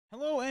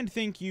Hello and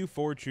thank you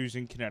for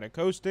choosing Kinetic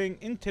hosting.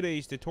 In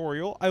today's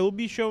tutorial, I will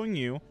be showing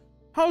you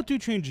how to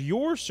change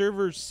your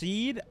server's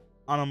seed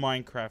on a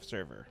Minecraft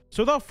server.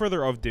 So without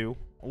further ado,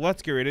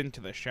 let's get right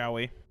into this, shall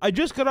we? I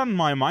just got on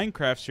my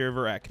Minecraft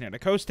server at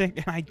Kinetic hosting,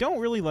 and I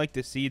don't really like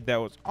the seed that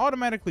was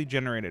automatically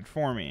generated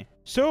for me.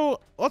 So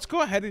let's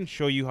go ahead and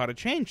show you how to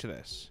change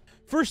this.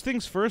 First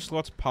things first,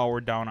 let's power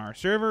down our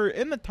server.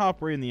 In the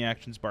top right in the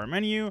actions bar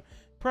menu,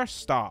 press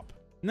stop.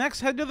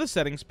 Next, head to the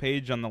settings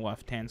page on the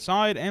left-hand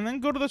side, and then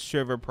go to the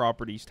server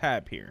properties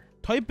tab here.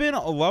 Type in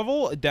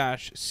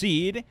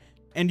level-seed,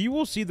 and you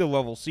will see the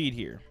level seed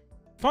here.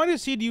 Find a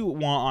seed you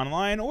want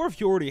online, or if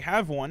you already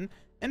have one,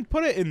 and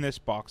put it in this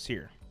box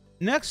here.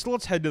 Next,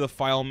 let's head to the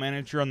file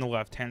manager on the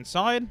left-hand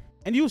side,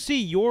 and you'll see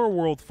your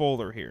world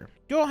folder here.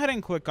 Go ahead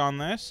and click on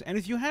this, and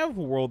if you have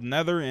World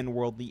Nether and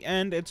World the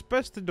End, it's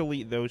best to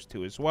delete those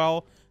two as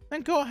well. Then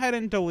go ahead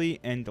and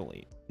delete and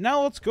delete.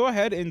 Now let's go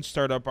ahead and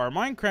start up our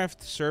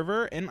Minecraft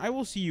server, and I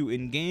will see you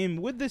in game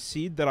with the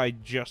seed that I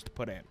just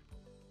put in.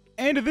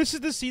 And this is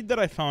the seed that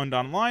I found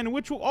online,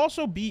 which will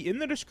also be in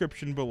the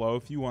description below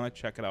if you want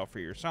to check it out for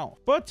yourself.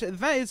 But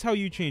that is how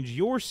you change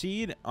your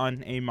seed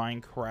on a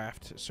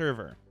Minecraft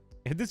server.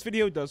 If this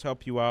video does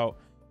help you out,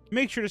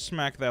 make sure to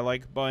smack that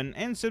like button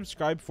and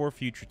subscribe for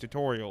future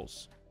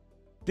tutorials.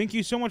 Thank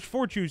you so much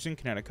for choosing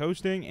Kinetic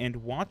hosting and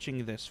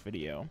watching this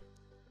video,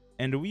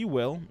 and we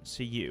will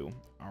see you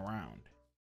around.